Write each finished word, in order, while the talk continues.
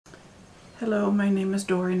Hello, my name is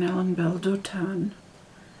Doreen Ellen Bell Dotan,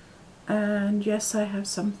 and yes, I have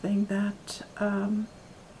something that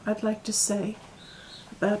I'd like to say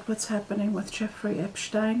about what's happening with Jeffrey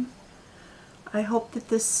Epstein. I hope that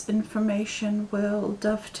this information will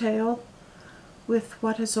dovetail with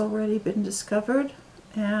what has already been discovered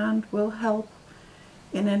and will help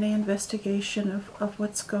in any investigation of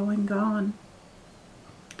what's going on.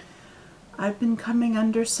 I've been coming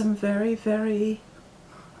under some very, very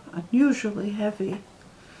unusually heavy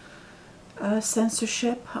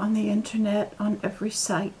censorship on the internet on every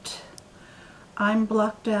site. I'm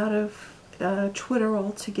blocked out of Twitter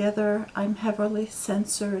altogether. I'm heavily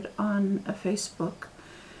censored on Facebook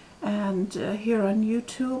and here on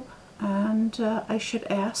YouTube, and I should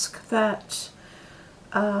ask that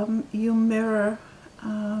you mirror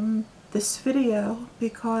this video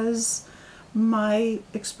because my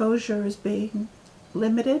exposure is being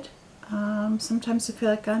limited. Sometimes I feel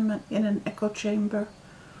like I'm in an echo chamber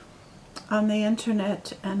on the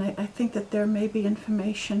internet, and I think that there may be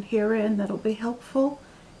information herein that'll be helpful,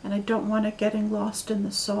 and I don't want it getting lost in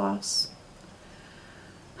the sauce.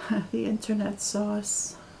 The internet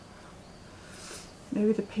sauce.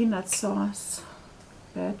 Maybe the peanut sauce.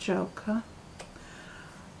 Bad joke, huh?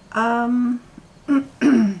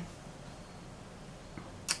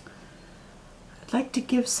 I'd like to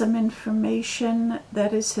give some information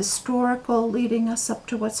that is historical, leading us up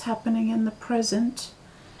to what's happening in the present,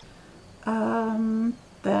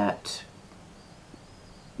 that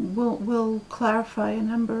will clarify a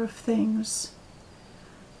number of things.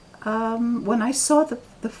 When I saw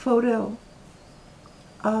the photo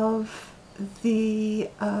of the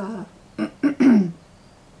the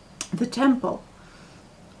temple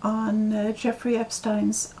on Jeffrey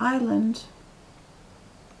Epstein's island,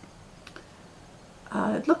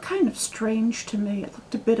 it looked kind of strange to me. It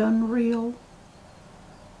looked a bit unreal.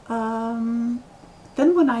 Then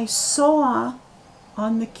when I saw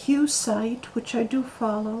on the Q site, which I do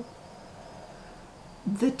follow,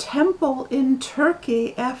 the temple in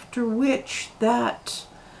Turkey after which that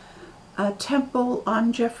temple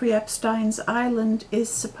on Jeffrey Epstein's island is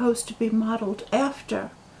supposed to be modeled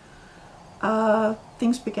after,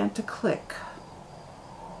 things began to click.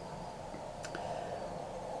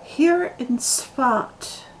 Here in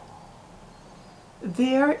Sfat,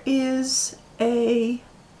 there is a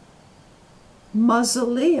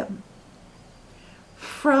mausoleum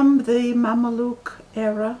from the Mamluk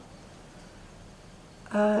era,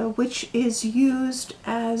 which is used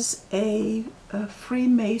as a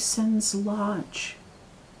Freemason's lodge.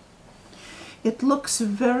 It looks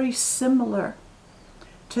very similar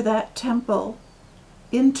to that temple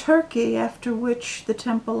in Turkey, after which the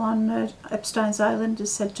temple on Epstein's Island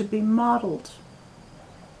is said to be modeled.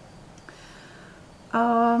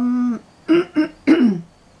 I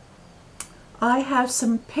have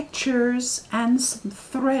some pictures and some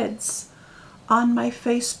threads on my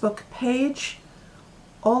Facebook page.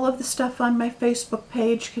 All of the stuff on my Facebook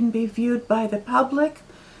page can be viewed by the public.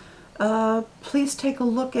 Please take a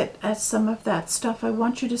look at some of that stuff. I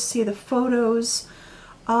want you to see the photos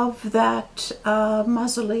of that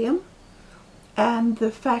mausoleum and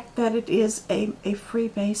the fact that it is a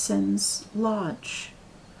Freemason's lodge.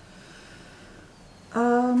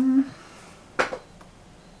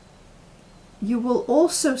 You will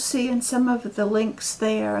also see in some of the links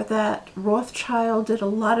there that Rothschild did a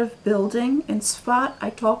lot of building in Sfat.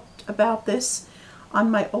 I talked about this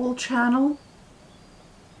on my old channel.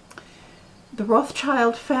 The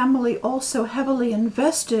Rothschild family also heavily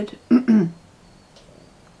invested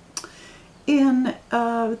in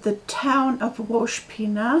the town of Rosh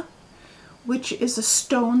Pinah, which is a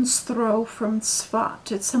stone's throw from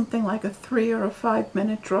Sfat. It's something like a 3 or a 5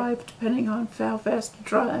 minute drive, depending on how fast you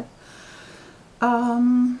drive.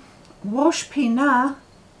 Rosh Pinah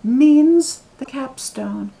means the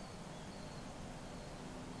capstone.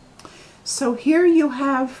 So here you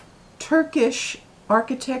have Turkish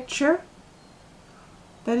architecture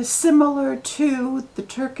that is similar to the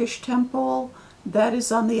Turkish temple that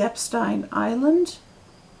is on the Epstein Island,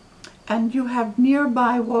 and you have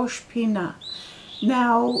nearby Rosh Pinah.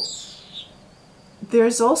 Now,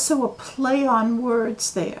 there's also a play on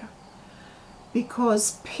words there,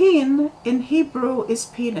 because pin in Hebrew is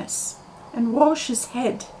penis, and Rosh is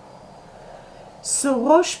head. So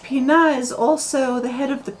Rosh Pinah is also the head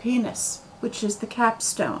of the penis, which is the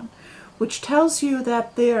capstone, which tells you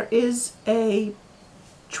that there is a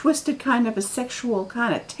twisted kind of a sexual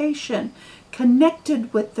connotation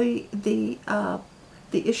connected with the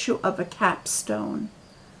issue of a capstone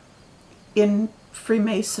in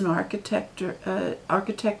Freemason architecture,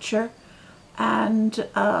 and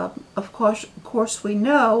of course we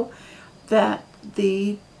know that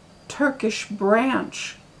the Turkish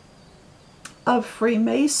branch of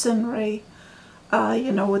Freemasonry,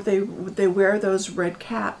 you know, they wear those red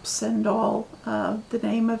caps and all, the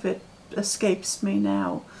name of it escapes me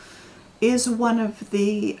now, is one of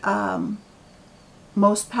the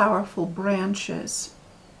most powerful branches.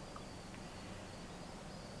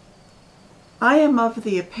 I am of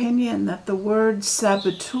the opinion that the word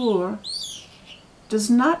saboteur does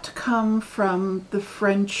not come from the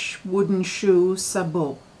French wooden shoe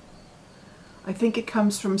sabot. I think it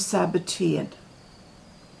comes from Sabbatean.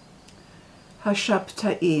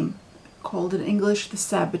 Hashabtaim, called in English the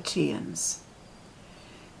Sabbateans.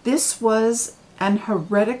 This was an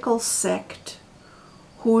heretical sect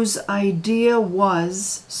whose idea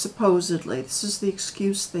was, supposedly, this is the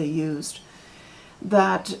excuse they used,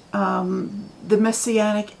 that the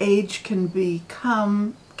Messianic age can be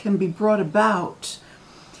brought about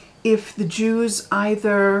if the Jews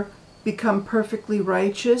either become perfectly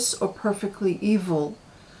righteous or perfectly evil.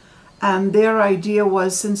 And their idea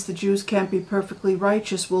was, since the Jews can't be perfectly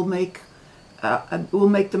righteous, we'll make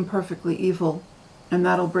them perfectly evil, and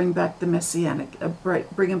that'll bring back the Messianic,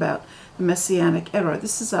 bring about the Messianic era.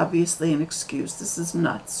 This is obviously an excuse. This is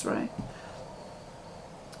nuts, right?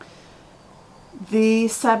 The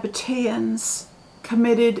Sabbateans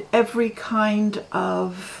committed every kind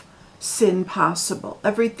of sin possible.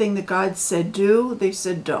 Everything that God said do, they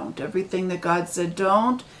said don't. Everything that God said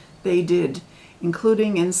don't, they did,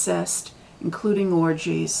 including incest, including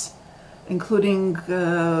orgies, including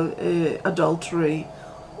adultery,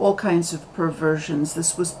 all kinds of perversions.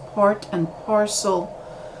 This was part and parcel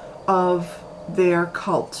of their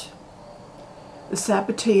cult. The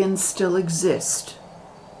Sabbateans still exist.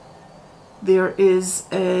 There is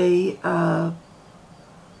a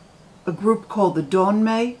group called the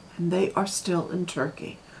Donme, and they are still in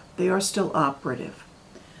Turkey. They are still operative.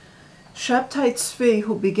 Shabtai Tzvi,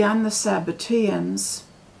 who began the Sabbateans,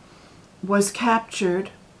 was captured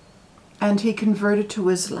and he converted to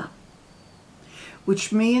Islam,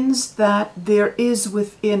 which means that there is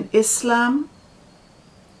within Islam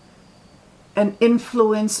an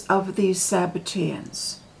influence of these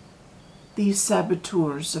Sabbateans, these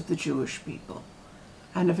saboteurs of the Jewish people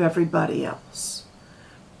and of everybody else.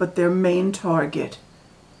 But their main target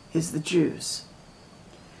is the Jews.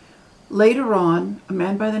 Later on, a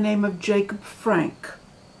man by the name of Jacob Frank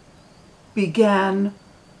began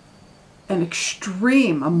an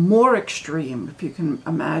extreme, a more extreme, if you can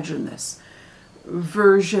imagine this,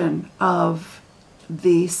 version of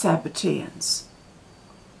the Sabbateans.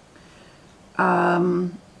 I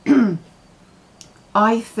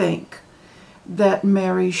think that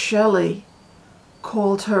Mary Shelley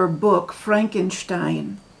called her book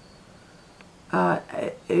Frankenstein.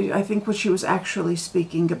 I think what she was actually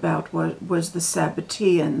speaking about was the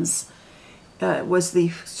Sabbateans, was the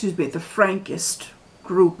Frankist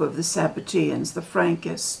group of the Sabbateans, the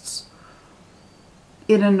Frankists,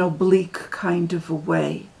 in an oblique kind of a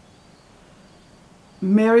way.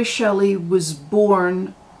 Mary Shelley was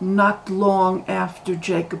born not long after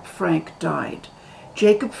Jacob Frank died.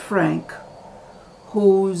 Jacob Frank,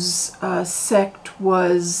 whose sect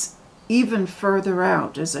was even further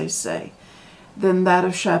out, as I say, than that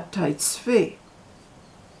of Shabtai Tzvi.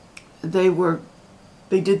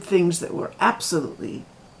 They did things that were absolutely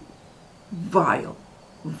vile,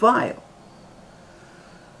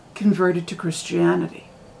 converted to Christianity.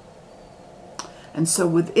 And so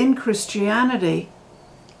within Christianity,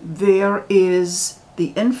 there is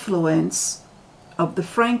the influence of the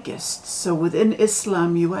Frankists. So within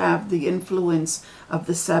Islam, you have the influence of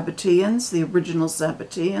the Sabbateans, the original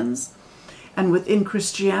Sabbateans, and within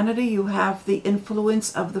Christianity, you have the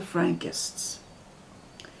influence of the Frankists.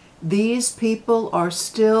 These people are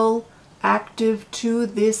still active to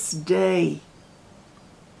this day.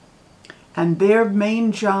 And their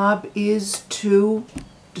main job is to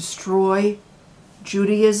destroy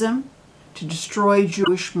Judaism, to destroy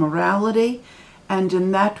Jewish morality, and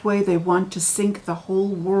in that way they want to sink the whole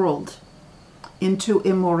world into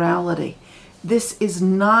immorality. This is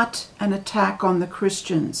not an attack on the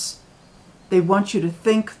Christians. They want you to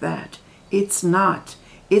think that. It's not.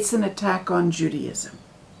 It's an attack on Judaism.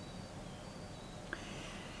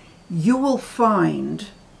 You will find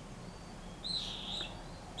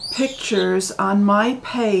pictures on my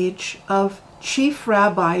page of chief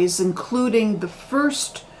rabbis, including the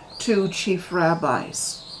first two chief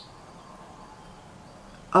rabbis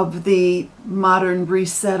of the modern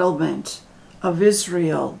resettlement of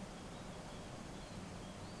Israel,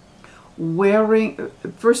 wearing,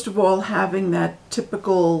 first of all, having that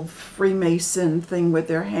typical Freemason thing with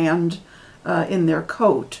their hand in their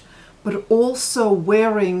coat, but also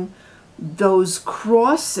wearing those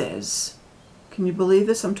crosses, can you believe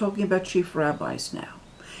this? I'm talking about chief rabbis now.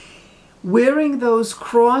 Wearing those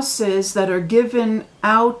crosses that are given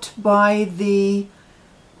out by the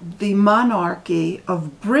monarchy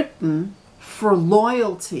of Britain for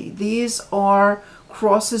loyalty. These are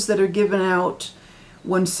crosses that are given out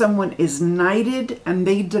when someone is knighted and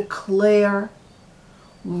they declare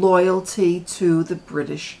loyalty to the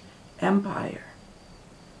British Empire.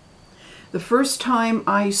 The first time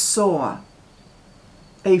I saw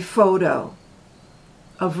a photo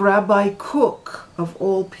of Rabbi Cook, of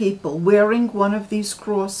all people, wearing one of these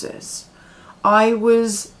crosses, I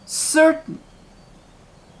was certain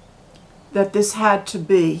that this had to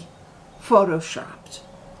be photoshopped,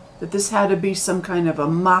 that this had to be some kind of a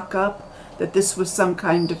mock-up, that this was some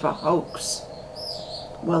kind of a hoax.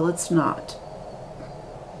 Well, it's not.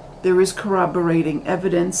 There is corroborating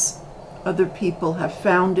evidence. Other people have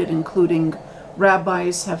found it, including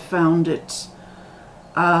rabbis have found it.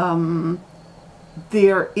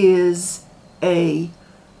 There is a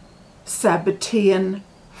Sabbatean,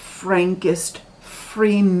 Frankist,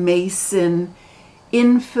 Freemason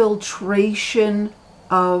infiltration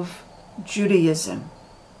of Judaism.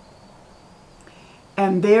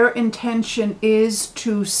 And their intention is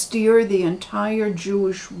to steer the entire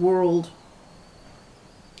Jewish world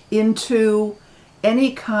into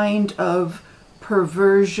any kind of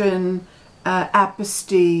perversion,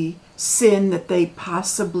 apostasy, sin that they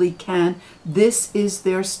possibly can. This is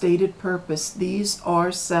their stated purpose. These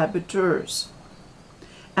are saboteurs.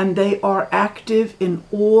 And they are active in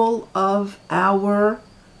all of our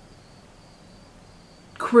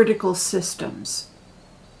critical systems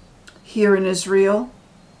here in Israel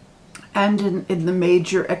and in the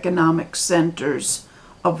major economic centers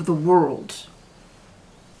of the world.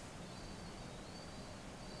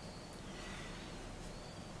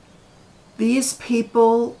 These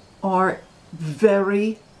people are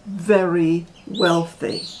very, very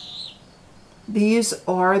wealthy. These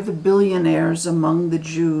are the billionaires among the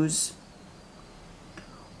Jews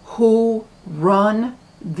who run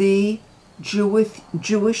the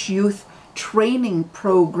Jewish youth training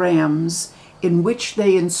programs in which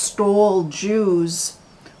they install Jews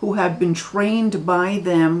who have been trained by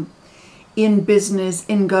them in business,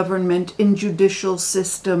 in government, in judicial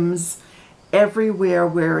systems, everywhere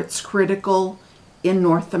where it's critical, in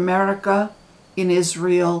North America, in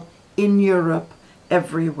Israel, in Europe,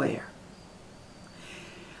 everywhere.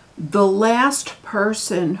 The last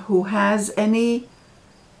person who has any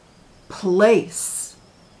place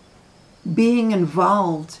being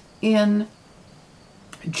involved in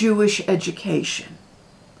Jewish education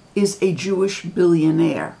is a Jewish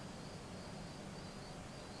billionaire.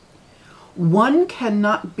 One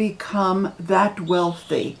cannot become that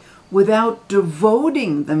wealthy without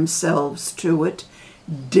devoting themselves to it,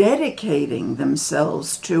 dedicating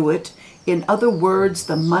themselves to it. In other words,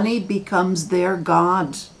 the money becomes their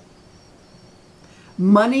God.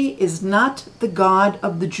 Money is not the God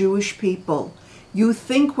of the Jewish people. You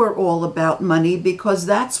think we're all about money because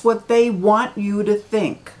that's what they want you to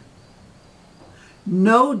think.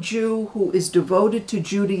 No Jew who is devoted to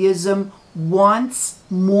Judaism wants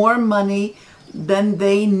more money than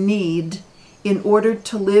they need in order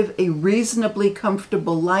to live a reasonably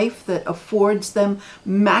comfortable life that affords them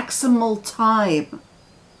maximal time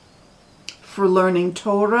for learning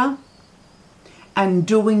Torah and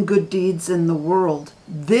doing good deeds in the world.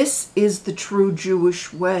 This is the true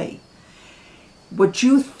Jewish way. What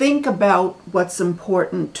you think about what's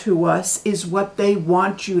important to us is what they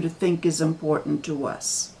want you to think is important to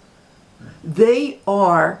us. They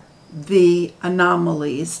are the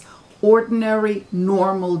anomalies. Ordinary,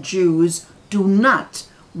 normal Jews do not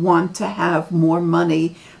want to have more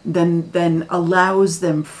money than allows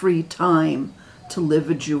them free time to live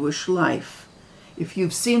a Jewish life. If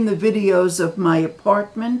you've seen the videos of my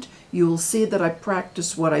apartment, you will see that I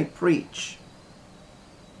practice what I preach.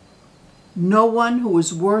 No one who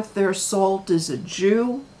is worth their salt as a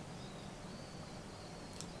Jew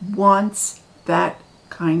wants that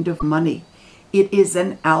kind of money. It is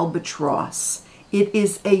an albatross. It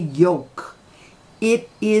is a yoke. It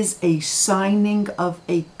is a signing of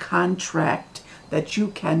a contract that you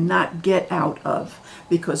cannot get out of.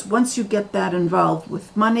 Because once you get that involved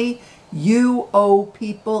with money, you owe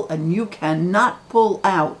people and you cannot pull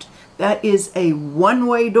out. That is a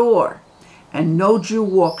one-way door, and no Jew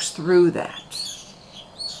walks through that.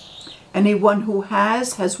 Anyone who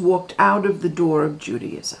has walked out of the door of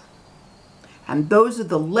Judaism. And those are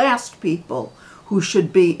the last people who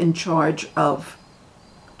should be in charge of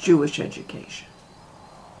Jewish education.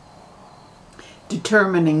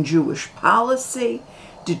 Determining Jewish policy,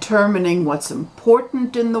 determining what's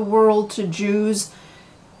important in the world to Jews.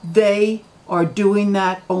 They are doing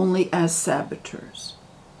that only as saboteurs.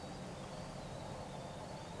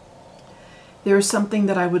 There is something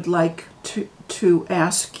that I would like to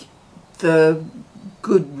ask the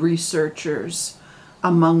good researchers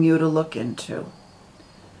among you to look into.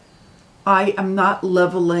 I am not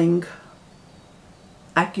leveling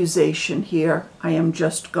accusation here. I am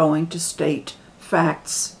just going to state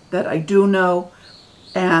facts that I do know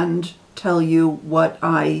and tell you what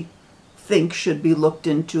I think should be looked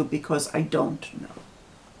into because I don't know.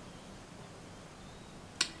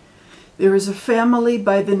 There is a family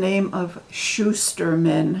by the name of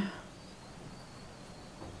Schusterman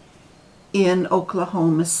in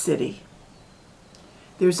Oklahoma City.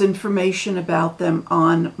 There's information about them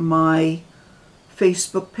on my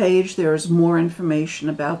Facebook page. There is more information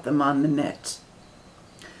about them on the net.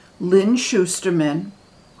 Lynn Schusterman,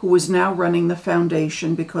 who is now running the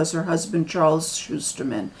foundation because her husband Charles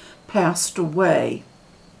Schusterman passed away.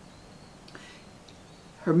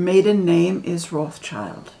 Her maiden name is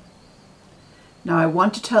Rothschild. Now I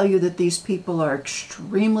want to tell you that these people are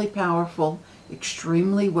extremely powerful,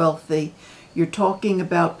 extremely wealthy. You're talking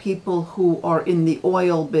about people who are in the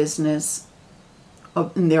oil business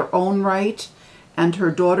in their own right, and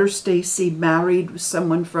her daughter Stacy married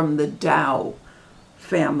someone from the Dow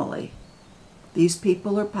family. These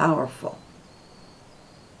people are powerful.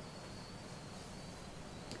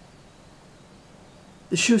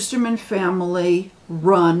 The Schusterman family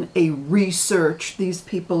run a research. These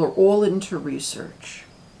people are all into research.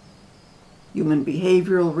 Human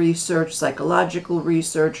behavioral research, psychological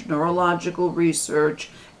research, neurological research,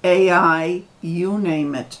 AI, you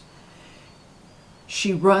name it.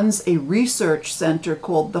 She runs a research center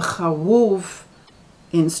called the Khazars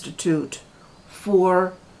Institute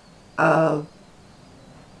for the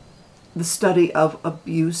study of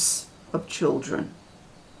abuse of children,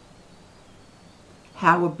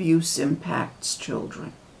 how abuse impacts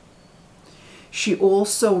children. She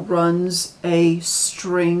also runs a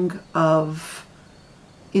string of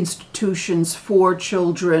institutions for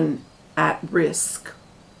children at risk,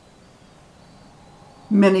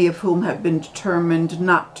 many of whom have been determined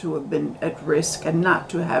not to have been at risk and not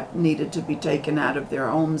to have needed to be taken out of their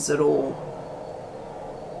homes at all.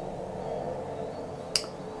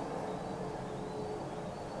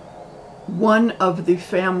 One of the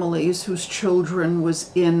families whose children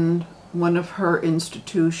was in one of her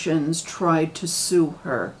institutions tried to sue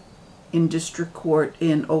her in district court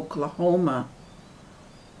in Oklahoma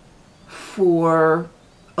for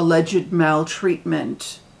alleged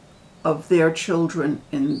maltreatment of their children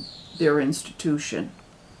in their institution.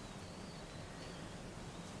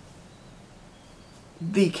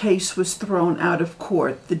 The case was thrown out of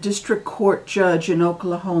court. The district court judge in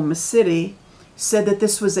Oklahoma City said that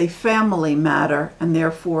this was a family matter and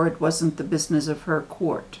therefore it wasn't the business of her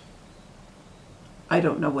court. I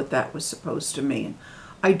don't know what that was supposed to mean.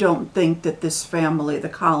 I don't think that this family, the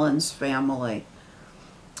Collins family,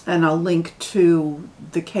 and I'll link to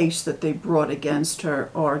the case that they brought against her,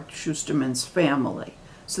 or Schusterman's family.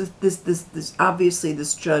 So this obviously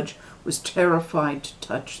this judge was terrified to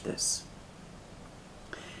touch this.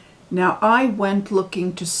 Now I went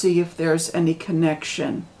looking to see if there's any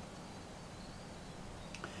connection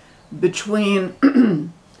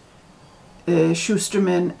between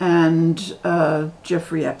Schusterman and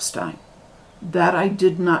Jeffrey Epstein. That I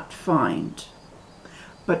did not find.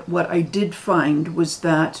 But what I did find was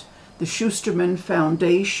that the Schusterman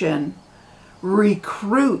Foundation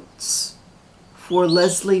recruits for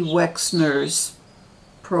Leslie Wexner's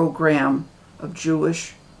program of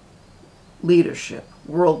Jewish leadership,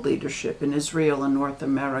 world leadership in Israel and North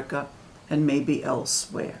America and maybe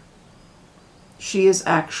elsewhere. She is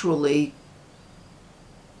actually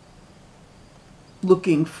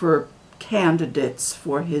looking for candidates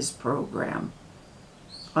for his program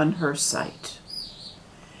on her site.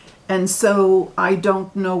 And so I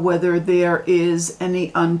don't know whether there is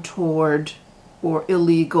any untoward or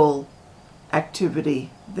illegal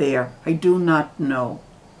activity there. I do not know.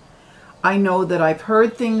 I know that I've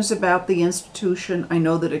heard things about the institution. I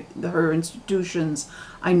know that her institutions,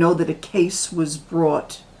 I know that a case was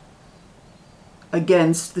brought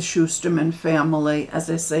against the Schusterman family. As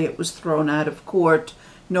I say, it was thrown out of court.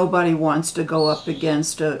 Nobody wants to go up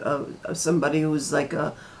against somebody who's like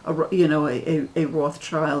a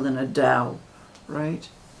Rothschild and a Dow, right?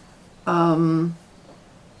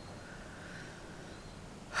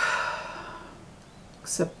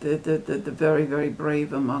 Except the very, very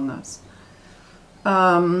brave among us.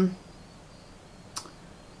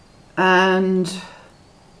 And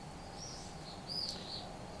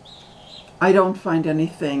I don't find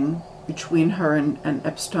anything between her and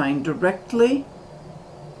Epstein directly.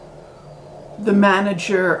 The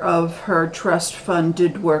manager of her trust fund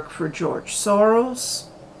did work for George Soros.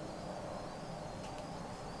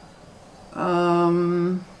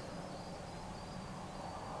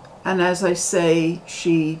 And as I say,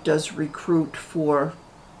 she does recruit for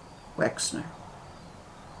Wexner.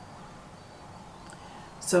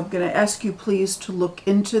 So I'm going to ask you please to look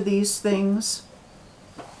into these things.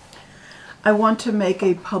 I want to make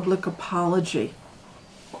a public apology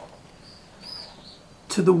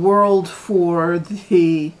to the world for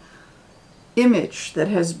the image that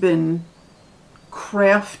has been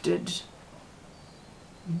crafted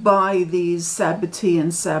by these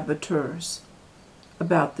Sabbatean saboteurs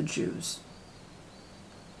about the Jews.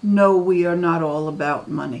 No, we are not all about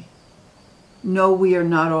money. No, we are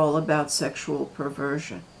not all about sexual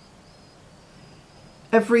perversion.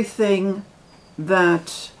 Everything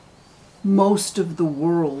that most of the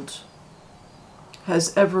world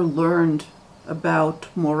has ever learned about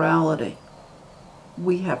morality,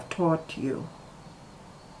 we have taught you.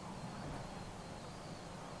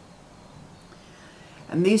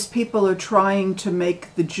 And these people are trying to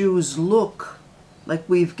make the Jews look like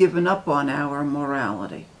we've given up on our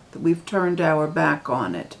morality, that we've turned our back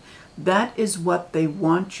on it. That is what they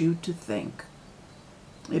want you to think.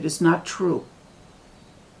 It is not true.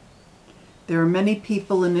 There are many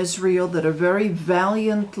people in Israel that are very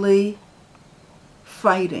valiantly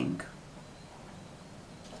fighting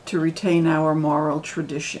to retain our moral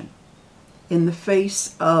tradition in the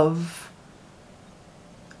face of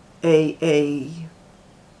a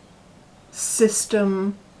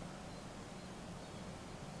system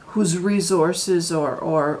whose resources are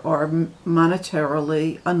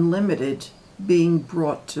monetarily unlimited being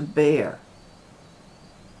brought to bear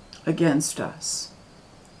against us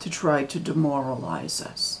to try to demoralize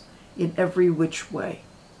us in every which way.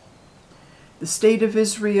 The State of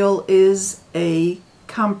Israel is a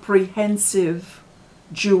comprehensive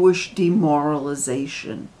Jewish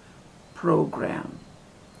demoralization program.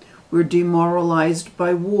 We're demoralized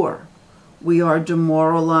by war. We are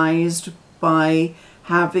demoralized by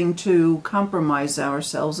having to compromise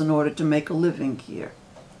ourselves in order to make a living here.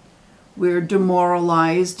 We're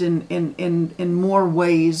demoralized in more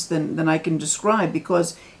ways than I can describe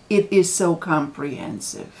because it is so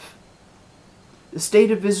comprehensive. The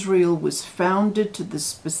State of Israel was founded to the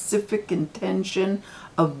specific intention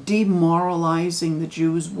of demoralizing the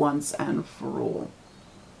Jews once and for all.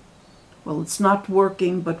 Well, it's not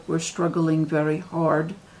working, but we're struggling very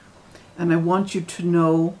hard. And I want you to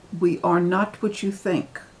know we are not what you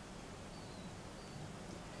think.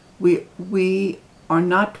 We are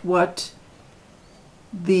not what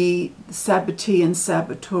the Sabbatean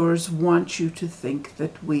saboteurs want you to think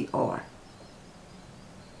that we are.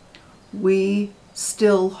 We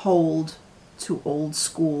still hold to old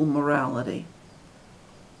school morality.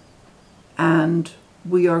 And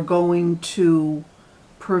we are going to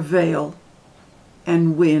prevail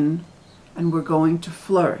and win, and we're going to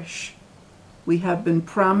flourish. We have been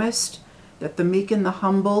promised that the meek and the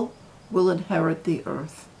humble will inherit the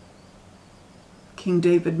earth. King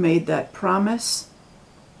David made that promise,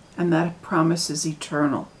 and that promise is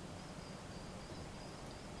eternal.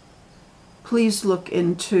 Please look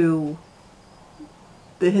into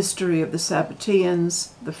the history of the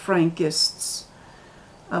Sabbateans, the Frankists.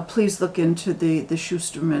 Please look into the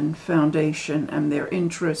Schusterman Foundation and their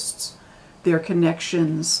interests, their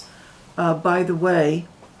connections. By the way,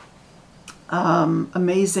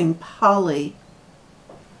 Amazing Polly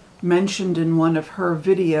mentioned in one of her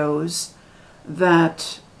videos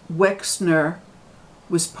that Wexner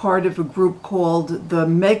was part of a group called the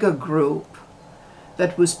Mega Group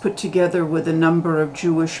that was put together with a number of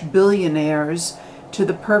Jewish billionaires to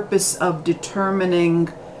the purpose of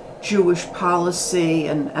determining Jewish policy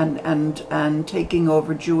and taking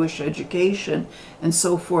over Jewish education and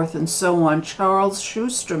so forth and so on. Charles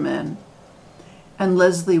Schusterman and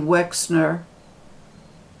Leslie Wexner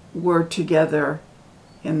were together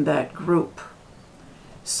in that group.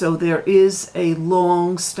 So there is a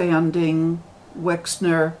long-standing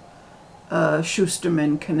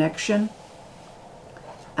Wexner-Schusterman connection,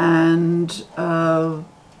 and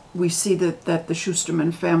we see that the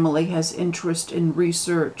Schusterman family has interest in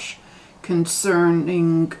research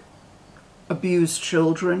concerning abused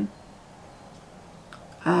children,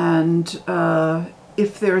 and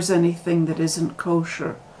if there's anything that isn't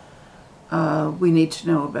kosher, we need to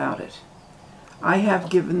know about it. I have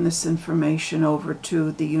given this information over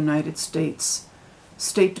to the United States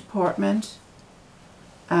State Department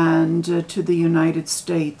and to the United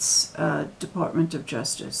States Department of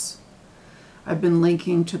Justice. I've been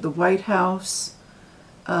linking to the White House.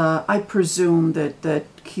 I presume that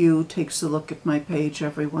Q takes a look at my page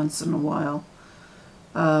every once in a while.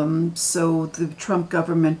 So the Trump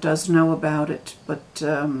government does know about it, but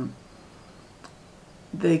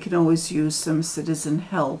they can always use some citizen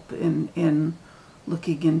help in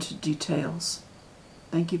looking into details.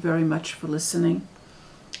 Thank you very much for listening,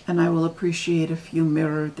 and I will appreciate if you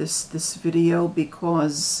mirror this video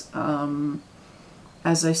because,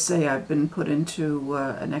 as I say, I've been put into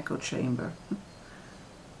an echo chamber.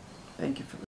 Thank you for listening.